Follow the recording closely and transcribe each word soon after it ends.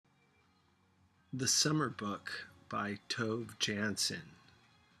The Summer Book by Tove Jansson.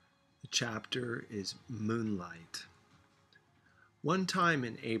 The chapter is Moonlight. One time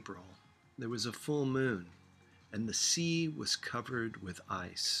in April, there was a full moon, and the sea was covered with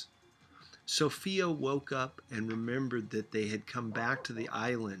ice. Sophia woke up and remembered that they had come back to the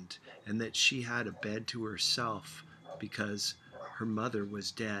island and that she had a bed to herself because her mother was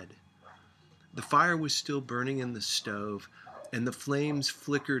dead. The fire was still burning in the stove, and the flames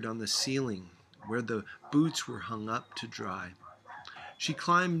flickered on the ceiling where the boots were hung up to dry. She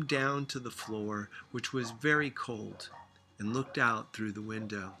climbed down to the floor, which was very cold, and looked out through the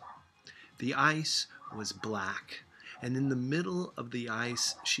window. The ice was black, and in the middle of the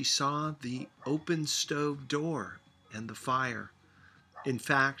ice she saw the open stove door and the fire. In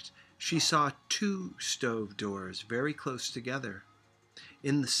fact, she saw two stove doors very close together.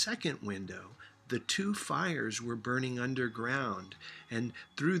 In the second window, the two fires were burning underground, and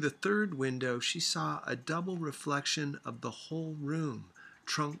through the third window she saw a double reflection of the whole room,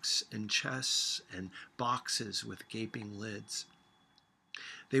 trunks and chests and boxes with gaping lids.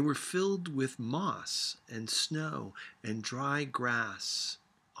 They were filled with moss and snow and dry grass,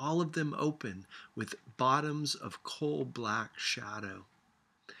 all of them open with bottoms of coal-black shadow.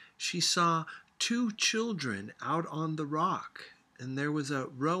 She saw two children out on the rock, and there was a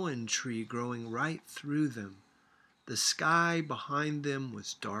rowan tree growing right through them. The sky behind them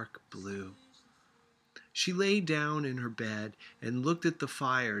was dark blue. She lay down in her bed and looked at the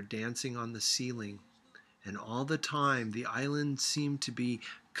fire dancing on the ceiling, and all the time the island seemed to be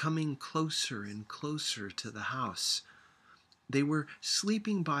coming closer and closer to the house. They were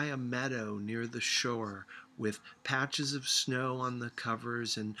sleeping by a meadow near the shore, with patches of snow on the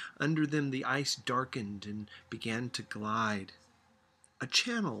covers, and under them the ice darkened and began to glide. A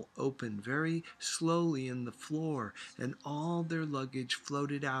channel opened very slowly in the floor, and all their luggage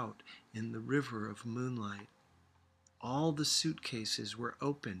floated out in the river of moonlight. All the suitcases were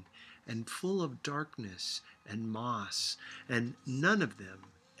open and full of darkness and moss, and none of them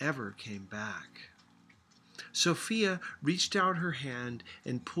ever came back. Sophia reached out her hand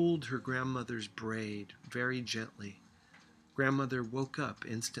and pulled her grandmother's braid very gently. Grandmother woke up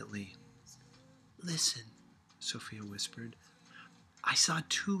instantly. "Listen," Sophia whispered. "I saw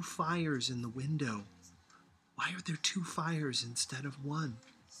two fires in the window. Why are there two fires instead of one?"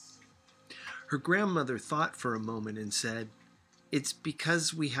 Her grandmother thought for a moment and said, "It's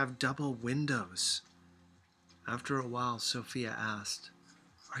because we have double windows." After a while, Sophia asked,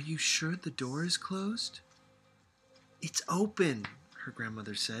 "Are you sure the door is closed?" "It's open," her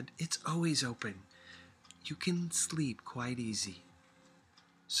grandmother said. "It's always open. You can sleep quite easy."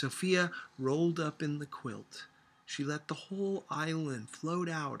 Sophia rolled up in the quilt. She let the whole island float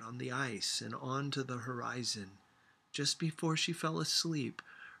out on the ice and on to the horizon. Just before she fell asleep,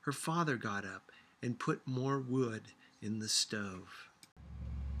 her father got up and put more wood in the stove.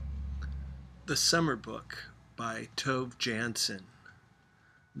 The Summer Book by Tove Jansson.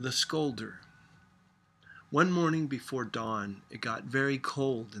 The Scolder. One morning before dawn, it got very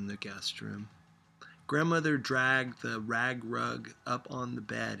cold in the guest room. Grandmother dragged the rag rug up on the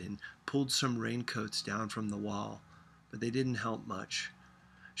bed and pulled some raincoats down from the wall, but they didn't help much.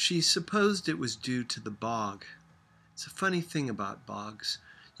 She supposed it was due to the bog. It's a funny thing about bogs.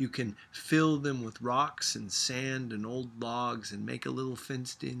 You can fill them with rocks and sand and old logs and make a little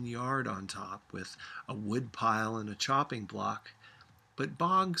fenced-in yard on top with a wood pile and a chopping block. But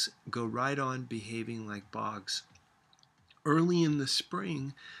bogs go right on behaving like bogs. Early in the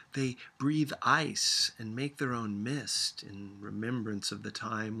spring, they breathe ice and make their own mist in remembrance of the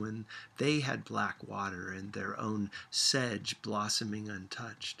time when they had black water and their own sedge blossoming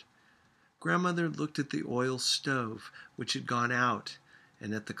untouched. Grandmother looked at the oil stove, which had gone out,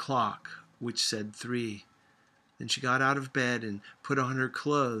 and at the clock, which said 3. Then she got out of bed and put on her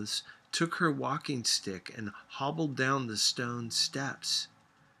clothes, took her walking stick, and hobbled down the stone steps.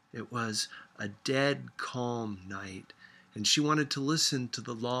 It was a dead calm night, and she wanted to listen to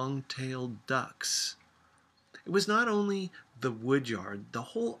the long-tailed ducks. It was not only the woodyard. The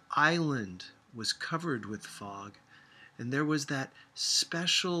whole island was covered with fog, and there was that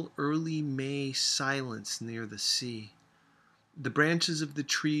special early May silence near the sea. The branches of the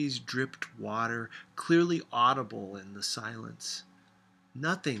trees dripped water, clearly audible in the silence.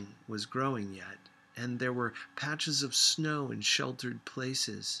 Nothing was growing yet, and there were patches of snow in sheltered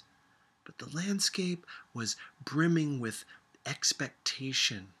places. But the landscape was brimming with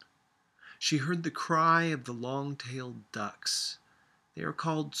expectation. She heard the cry of the long-tailed ducks. They are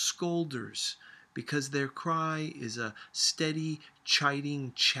called scolders because their cry is a steady,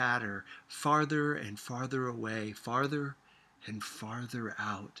 chiding chatter, farther and farther away, farther and farther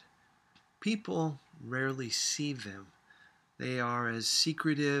out. People rarely see them. They are as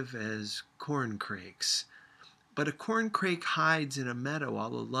secretive as corncrakes. But a corncrake hides in a meadow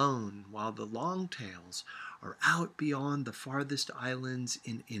all alone, while the longtails are out beyond the farthest islands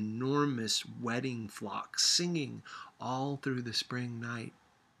in enormous wedding flocks, singing all through the spring night.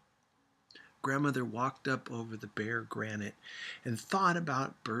 Grandmother walked up over the bare granite and thought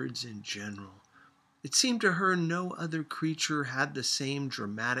about birds in general. It seemed to her no other creature had the same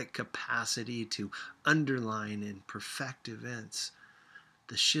dramatic capacity to underline and perfect events.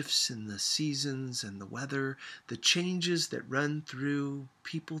 The shifts in the seasons and the weather, the changes that run through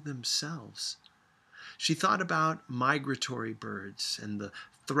people themselves. She thought about migratory birds and the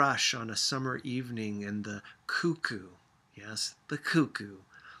thrush on a summer evening and the cuckoo, yes, the cuckoo,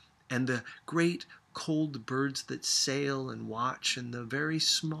 and the great cold birds that sail and watch, and the very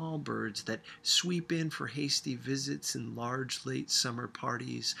small birds that sweep in for hasty visits in large late summer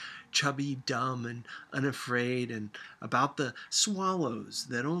parties, chubby, dumb, and unafraid, and about the swallows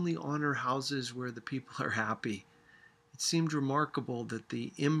that only honor houses where the people are happy. It seemed remarkable that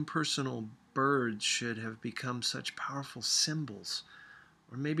the impersonal birds should have become such powerful symbols.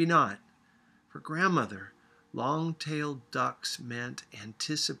 Or maybe not. For grandmother, long-tailed ducks meant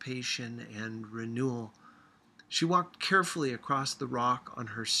anticipation and renewal. She walked carefully across the rock on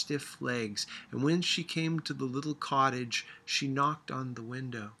her stiff legs, and when she came to the little cottage, she knocked on the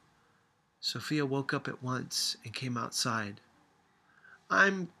window. Sophia woke up at once and came outside.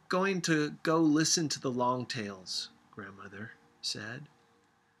 "I'm going to go listen to the longtails," grandmother said.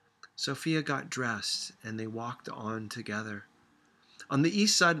 Sophia got dressed, and they walked on together. On the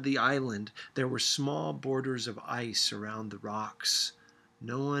east side of the island, there were small borders of ice around the rocks.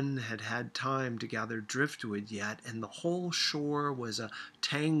 No one had had time to gather driftwood yet, and the whole shore was a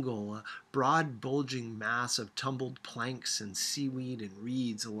tangle, a broad bulging mass of tumbled planks and seaweed and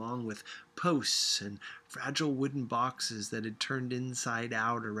reeds, along with posts and fragile wooden boxes that had turned inside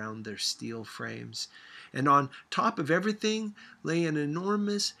out around their steel frames. And on top of everything lay an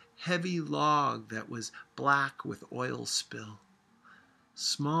enormous, heavy log that was black with oil spill.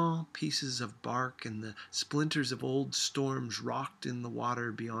 Small pieces of bark and the splinters of old storms rocked in the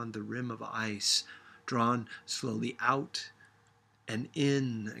water beyond the rim of ice, drawn slowly out and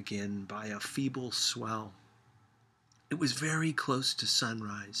in again by a feeble swell. It was very close to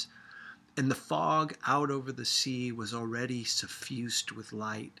sunrise, and the fog out over the sea was already suffused with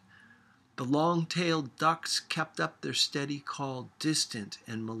light. The long-tailed ducks kept up their steady call, distant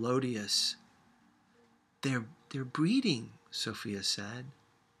and melodious. They're breeding," Sophia said.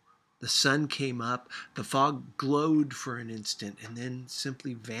 The sun came up, the fog glowed for an instant, and then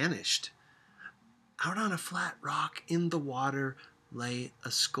simply vanished. Out on a flat rock in the water lay a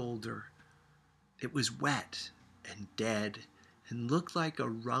scolder. It was wet and dead and looked like a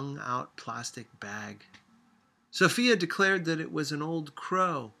wrung-out plastic bag. Sophia declared that it was an old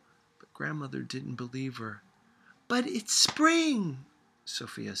crow, but grandmother didn't believe her. "But it's spring,"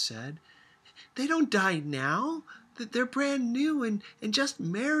 Sophia said. "They don't die now. They're brand new and just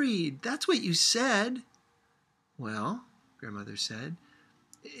married. That's what you said." "Well," grandmother said,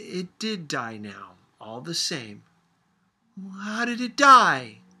 "it did die now, all the same." "How did it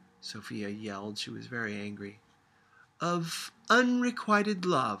die?" Sophia yelled. She was very angry. "Of unrequited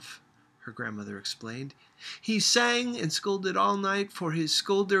love," her grandmother explained. "He sang and scolded all night for his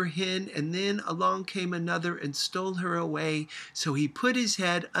scolder hen, and then along came another and stole her away, so he put his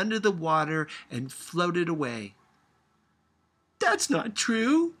head under the water and floated away." "That's not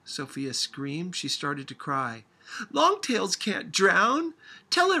true," Sophia screamed. She started to cry. "Longtails can't drown.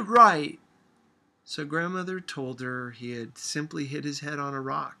 Tell it right." So grandmother told her he had simply hit his head on a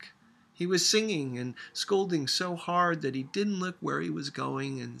rock. He was singing and scolding so hard that he didn't look where he was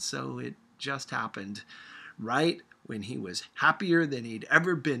going, and so it just happened, right when he was happier than he'd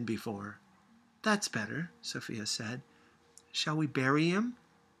ever been before. "That's better," Sophia said. "Shall we bury him?"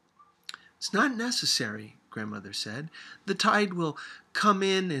 "It's not necessary," grandmother said. "The tide will come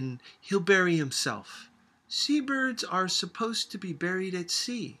in and he'll bury himself. Seabirds are supposed to be buried at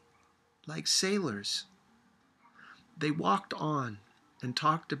sea, like sailors." They walked on and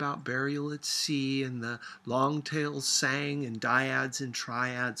talked about burial at sea, and the longtails sang in dyads and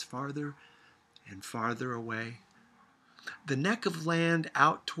triads farther and farther away. The neck of land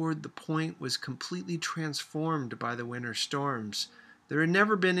out toward the point was completely transformed by the winter storms. There had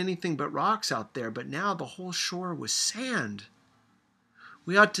never been anything but rocks out there, but now the whole shore was sand.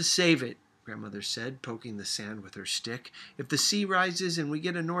 "We ought to save it," grandmother said, poking the sand with her stick. "If the sea rises and we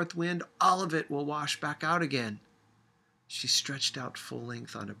get a north wind, all of it will wash back out again." She stretched out full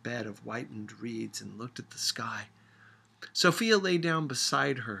length on a bed of whitened reeds and looked at the sky. Sophia lay down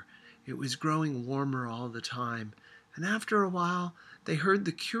beside her. It was growing warmer all the time, and after a while they heard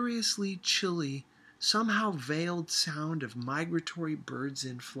the curiously chilly, somehow veiled sound of migratory birds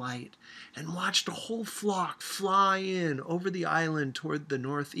in flight, and watched a whole flock fly in over the island toward the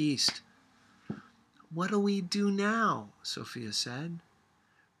northeast. "What'll we do now?" Sophia said.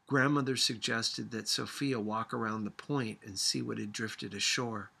 Grandmother suggested that Sophia walk around the point and see what had drifted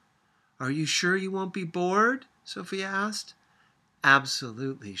ashore. "Are you sure you won't be bored?" Sophia asked.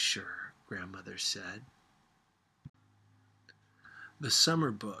 "Absolutely sure," Grandmother said. The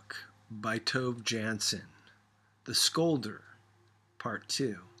Summer Book by Tove Jansson. The Scolder, Part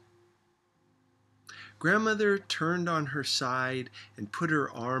 2. Grandmother turned on her side and put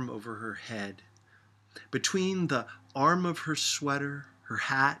her arm over her head. Between the arm of her sweater, her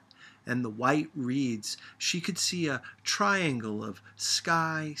hat, and the white reeds, she could see a triangle of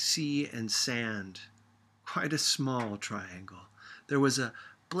sky, sea, and sand. Quite a small triangle. There was a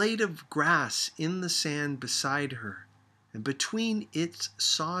blade of grass in the sand beside her, and between its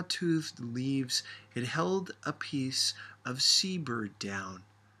saw-toothed leaves it held a piece of seabird down.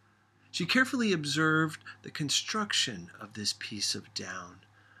 She carefully observed the construction of this piece of down,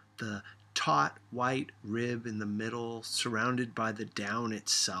 the taut white rib in the middle, surrounded by the down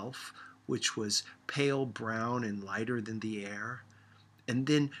itself, which was pale brown and lighter than the air, and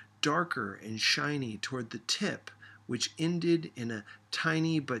then darker and shiny toward the tip, which ended in a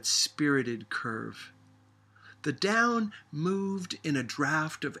tiny but spirited curve. The down moved in a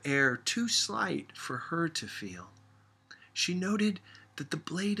draft of air too slight for her to feel. She noted that the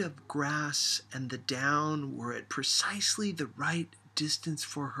blade of grass and the down were at precisely the right distance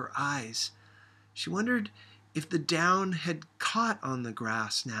for her eyes. She wondered if the down had caught on the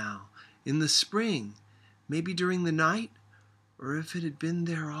grass now, in the spring, maybe during the night, or if it had been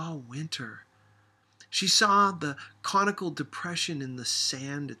there all winter. She saw the conical depression in the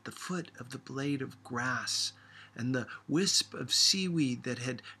sand at the foot of the blade of grass, and the wisp of seaweed that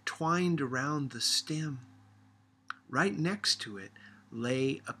had twined around the stem. Right next to it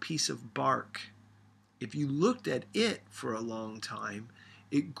lay a piece of bark. If you looked at it for a long time,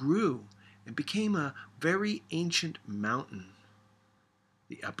 it grew and became a very ancient mountain.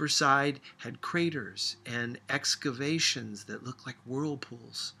 The upper side had craters and excavations that looked like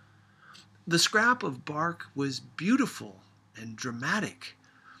whirlpools. The scrap of bark was beautiful and dramatic.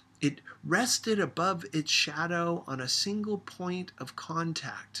 It rested above its shadow on a single point of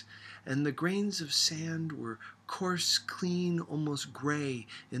contact, and the grains of sand were coarse, clean, almost gray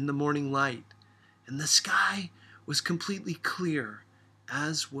in the morning light, and the sky was completely clear,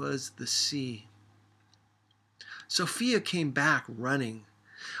 as was the sea. Sophia came back running.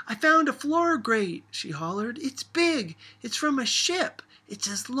 "I found a floor grate," she hollered. "It's big. It's from a ship. It's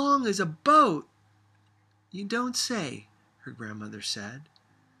as long as a boat." "You don't say," her grandmother said.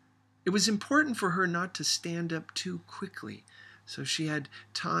 It was important for her not to stand up too quickly, so she had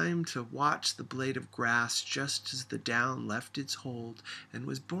time to watch the blade of grass just as the down left its hold and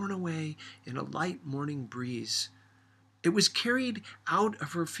was borne away in a light morning breeze. It was carried out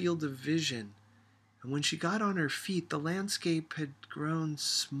of her field of vision, and when she got on her feet, the landscape had grown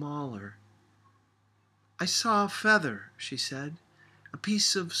smaller. "I saw a feather," she said, "a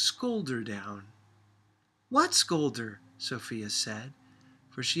piece of Scolder down." "What Scolder?" Sophia said,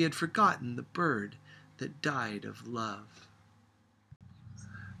 for she had forgotten the bird that died of love.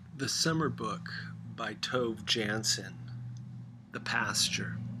 The Summer Book by Tove Jansson. The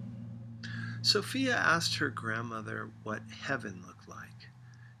Pasture. Sophia asked her grandmother what heaven looked like,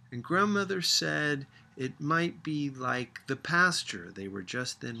 and grandmother said it might be like the pasture they were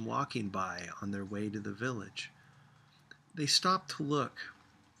just then walking by on their way to the village. They stopped to look.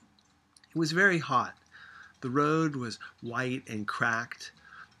 It was very hot. The road was white and cracked,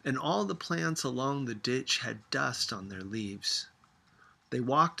 and all the plants along the ditch had dust on their leaves. They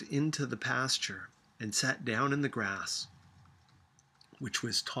walked into the pasture and sat down in the grass, which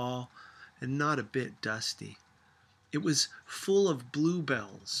was tall and not a bit dusty. It was full of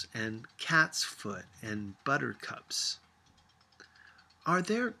bluebells and cat's foot and buttercups. "Are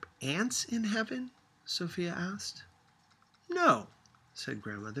there ants in heaven?" Sophia asked. "No," said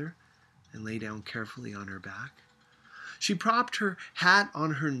grandmother, and lay down carefully on her back. She propped her hat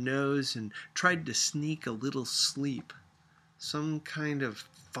on her nose and tried to sneak a little sleep. Some kind of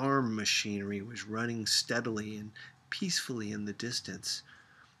farm machinery was running steadily and peacefully in the distance.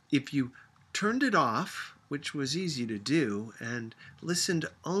 If you turned it off, which was easy to do, and listened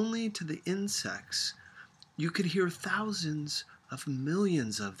only to the insects, you could hear thousands of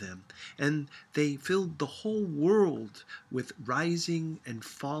millions of them, and they filled the whole world with rising and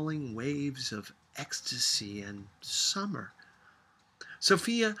falling waves of ecstasy and summer.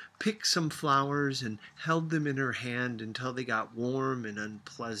 Sophia picked some flowers and held them in her hand until they got warm and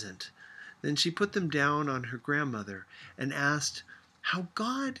unpleasant. Then she put them down on her grandmother and asked how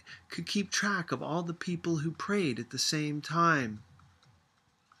God could keep track of all the people who prayed at the same time.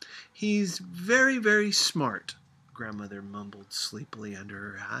 "He's very, very smart," grandmother mumbled sleepily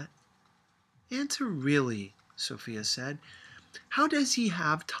under her hat. "Answer really," Sophia said. "How does he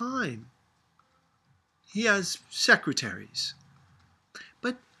have time?" "He has secretaries."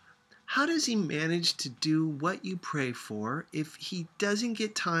 "But how does he manage to do what you pray for if he doesn't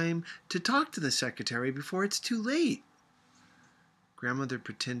get time to talk to the secretary before it's too late?" Grandmother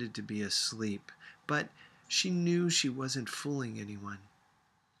pretended to be asleep, but she knew she wasn't fooling anyone.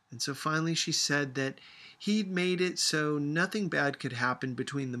 And so finally she said that he'd made it so nothing bad could happen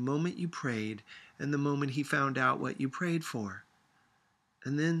between the moment you prayed and the moment he found out what you prayed for.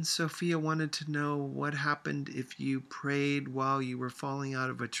 And then Sophia wanted to know what happened if you prayed while you were falling out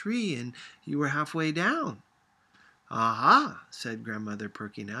of a tree and you were halfway down. "Aha," said grandmother,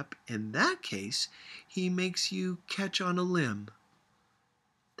 perking up. "In that case, he makes you catch on a limb."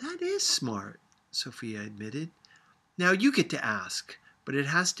 "That is smart," Sophia admitted. "Now you get to ask, but it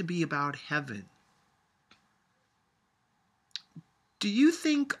has to be about heaven. Do you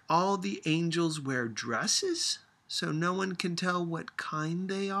think all the angels wear dresses so no one can tell what kind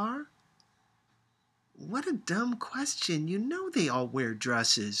they are?" "What a dumb question. You know they all wear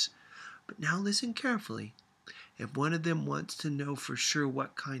dresses. But now listen carefully. If one of them wants to know for sure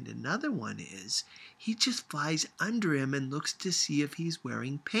what kind another one is, he just flies under him and looks to see if he's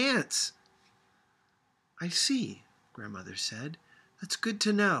wearing pants." "I see," grandmother said. "That's good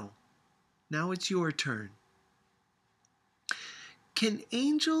to know. Now it's your turn." "Can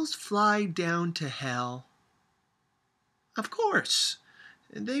angels fly down to hell?" "Of course.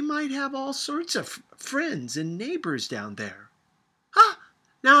 They might have all sorts of friends and neighbors down there." "Ah,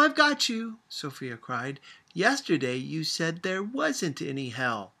 now I've got you," Sophia cried. "Yesterday you said there wasn't any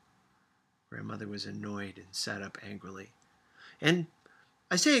hell." Grandmother was annoyed and sat up angrily. "And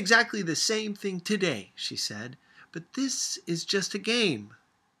I say exactly the same thing today," she said. "But this is just a game."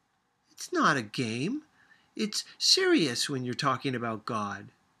 "It's not a game. It's serious when you're talking about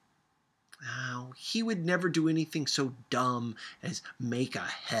God." "Oh, he would never do anything so dumb as make a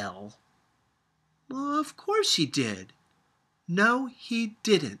hell." "Well, of course he did." "No, he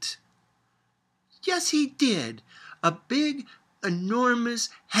didn't." "Yes, he did. A big, enormous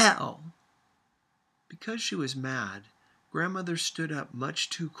hell." Because she was mad, grandmother stood up much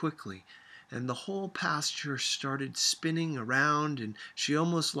too quickly, and the whole pasture started spinning around, and she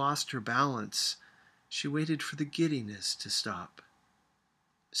almost lost her balance. She waited for the giddiness to stop.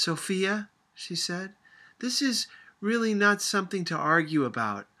 "Sophia," she said, "this is really not something to argue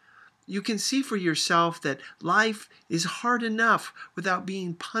about. You can see for yourself that life is hard enough without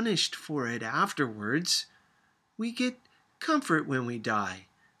being punished for it afterwards. We get comfort when we die.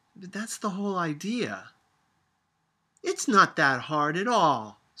 That's the whole idea." "It's not that hard at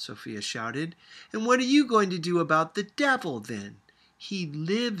all," Sophia shouted. "And what are you going to do about the devil then? He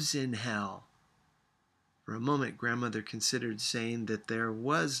lives in hell." For a moment, grandmother considered saying that there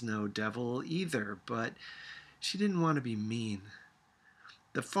was no devil either, but she didn't want to be mean.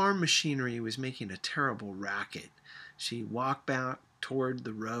 The farm machinery was making a terrible racket. She walked back toward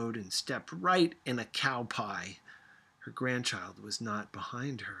the road and stepped right in a cow pie. Her grandchild was not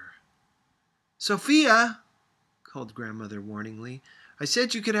behind her. "Sophia," called grandmother warningly, "I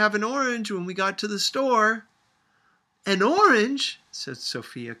said you could have an orange when we got to the store." "An orange?" said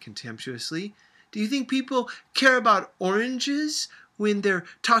Sophia contemptuously. "Do you think people care about oranges when they're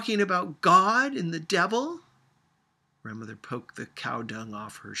talking about God and the devil?" Grandmother poked the cow dung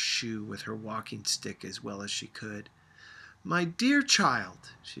off her shoe with her walking stick as well as she could. "My dear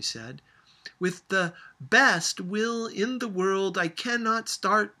child," she said, "with the best will in the world, I cannot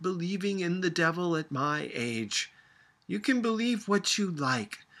start believing in the devil at my age. You can believe what you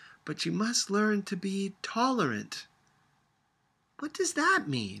like, but you must learn to be tolerant." "What does that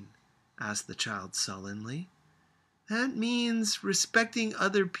mean?" asked the child sullenly. "That means respecting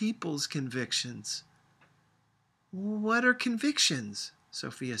other people's convictions." "What are convictions?"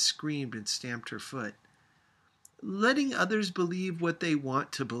 Sophia screamed and stamped her foot. "Letting others believe what they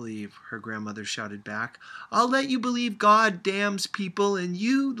want to believe," her grandmother shouted back. "I'll let you believe God damns people, and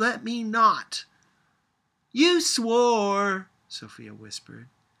you let me not." "You swore," Sophia whispered.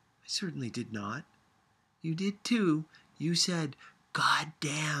 "I certainly did not." "You did too. You said, 'God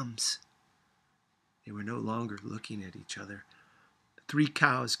damns.'" They were no longer looking at each other. 3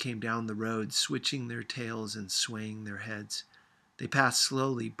 cows came down the road, switching their tails and swaying their heads. They passed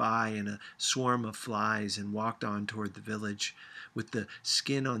slowly by in a swarm of flies and walked on toward the village, with the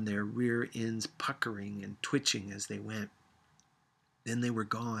skin on their rear ends puckering and twitching as they went. Then they were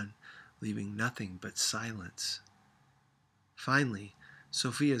gone, leaving nothing but silence. Finally,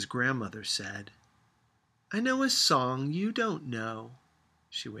 Sophia's grandmother said, "I know a song you don't know."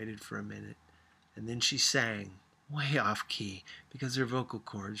 She waited for a minute, and then she sang, way off key, because her vocal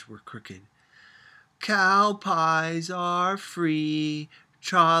cords were crooked. "Cow pies are free,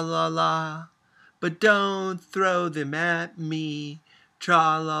 tra-la-la, but don't throw them at me,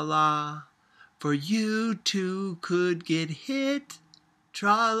 tra-la-la, for you too could get hit,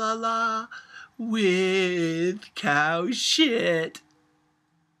 tra-la-la, with cow shit."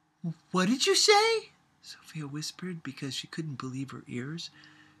 "What did you say?" Sophia whispered, because she couldn't believe her ears,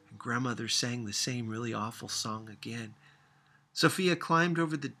 and grandmother sang the same really awful song again. Sophia climbed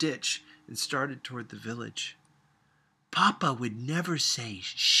over the ditch and started toward the village. "Papa would never say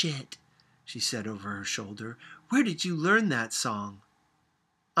shit," she said over her shoulder. "Where did you learn that song?"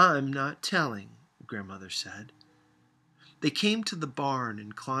 "I'm not telling," grandmother said. They came to the barn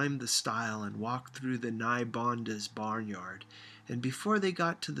and climbed the stile and walked through the Nybonda's barnyard, and before they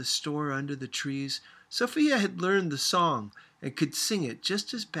got to the store under the trees, Sophia had learned the song and could sing it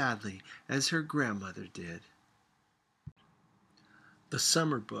just as badly as her grandmother did. The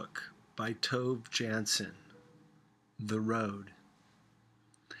Summer Book by Tove Jansson. The Road.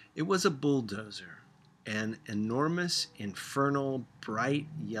 It was a bulldozer, an enormous, infernal, bright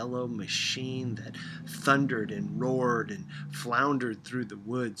yellow machine that thundered and roared and floundered through the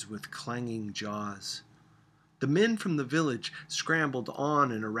woods with clanging jaws. The men from the village scrambled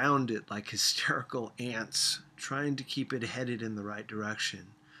on and around it like hysterical ants, trying to keep it headed in the right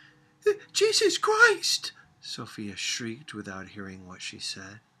direction. "Jesus Christ!" Sophia shrieked without hearing what she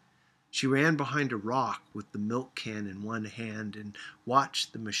said. She ran behind a rock with the milk can in one hand and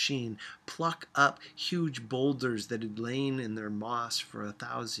watched the machine pluck up huge boulders that had lain in their moss for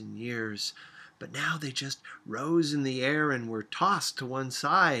 1,000 years. But now they just rose in the air and were tossed to one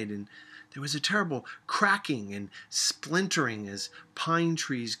side, and there was a terrible cracking and splintering as pine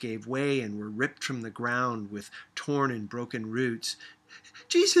trees gave way and were ripped from the ground with torn and broken roots.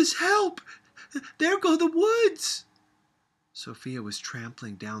 "Jesus, help! There go the woods!" Sophia was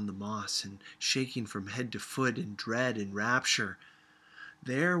trampling down the moss and shaking from head to foot in dread and rapture.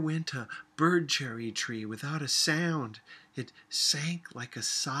 There went a bird-cherry tree without a sound. It sank like a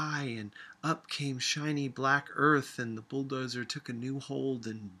sigh, and up came shiny black earth, and the bulldozer took a new hold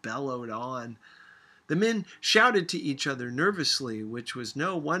and bellowed on. The men shouted to each other nervously, which was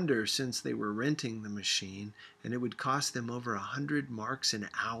no wonder since they were renting the machine, and it would cost them over 100 marks an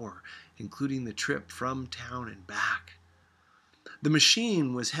hour, including the trip from town and back. The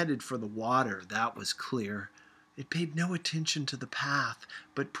machine was headed for the water, that was clear. It paid no attention to the path,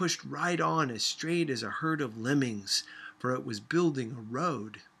 but pushed right on as straight as a herd of lemmings, for it was building a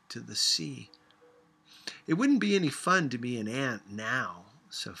road to the sea. It wouldn't be any fun to be an ant now,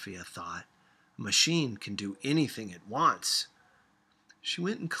 Sophia thought. A machine can do anything it wants. She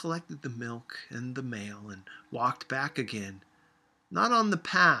went and collected the milk and the mail and walked back again, not on the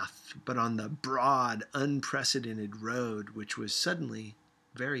path, but on the broad, unprecedented road, which was suddenly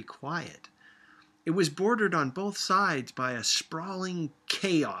very quiet. It was bordered on both sides by a sprawling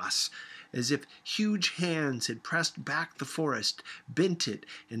chaos, as if huge hands had pressed back the forest, bent it,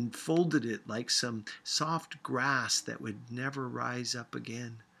 and folded it like some soft grass that would never rise up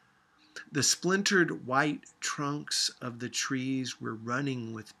again. The splintered white trunks of the trees were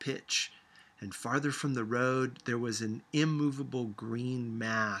running with pitch, and farther from the road there was an immovable green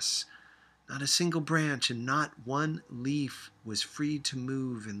mass. Not a single branch and not one leaf was free to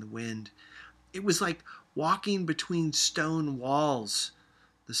move in the wind. It was like walking between stone walls.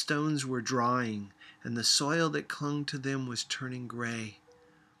 The stones were drying, and the soil that clung to them was turning gray.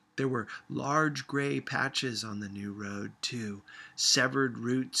 There were large gray patches on the new road, too. Severed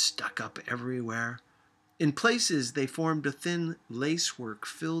roots stuck up everywhere. In places, they formed a thin lacework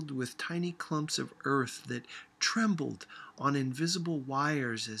filled with tiny clumps of earth that trembled on invisible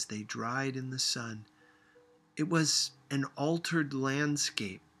wires as they dried in the sun. It was an altered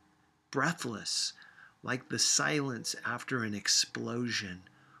landscape, breathless, like the silence after an explosion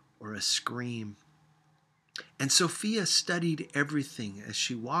or a scream. And Sophia studied everything as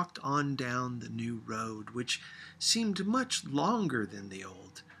she walked on down the new road, which seemed much longer than the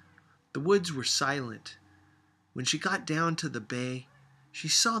old. The woods were silent. When she got down to the bay, she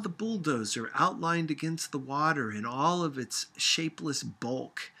saw the bulldozer outlined against the water in all of its shapeless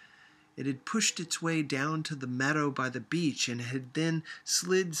bulk. It had pushed its way down to the meadow by the beach and had then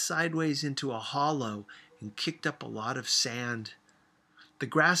slid sideways into a hollow and kicked up a lot of sand. The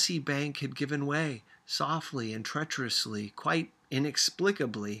grassy bank had given way, softly and treacherously, quite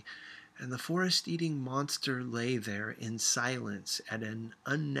inexplicably, and the forest-eating monster lay there in silence at an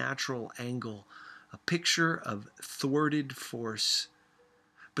unnatural angle, a picture of thwarted force.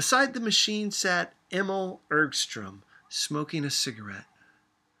 Beside the machine sat Emil Ergstrom, smoking a cigarette.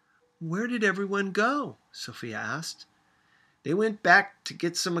 "Where did everyone go?" Sophia asked. "They went back to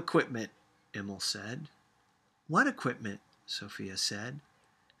get some equipment," Emil said. "What equipment?" Sophia said.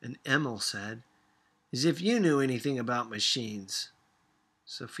 And Emil said, "As if you knew anything about machines."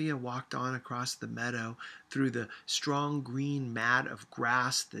 Sophia walked on across the meadow, through the strong green mat of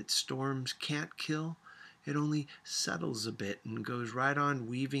grass that storms can't kill. It only settles a bit and goes right on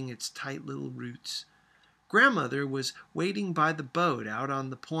weaving its tight little roots. Grandmother was waiting by the boat out on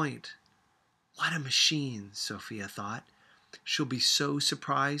the point. What a machine, Sophia thought. She'll be so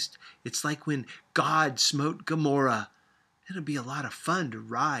surprised. It's like when God smote Gomorrah. It'll be a lot of fun to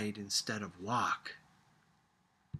ride instead of walk.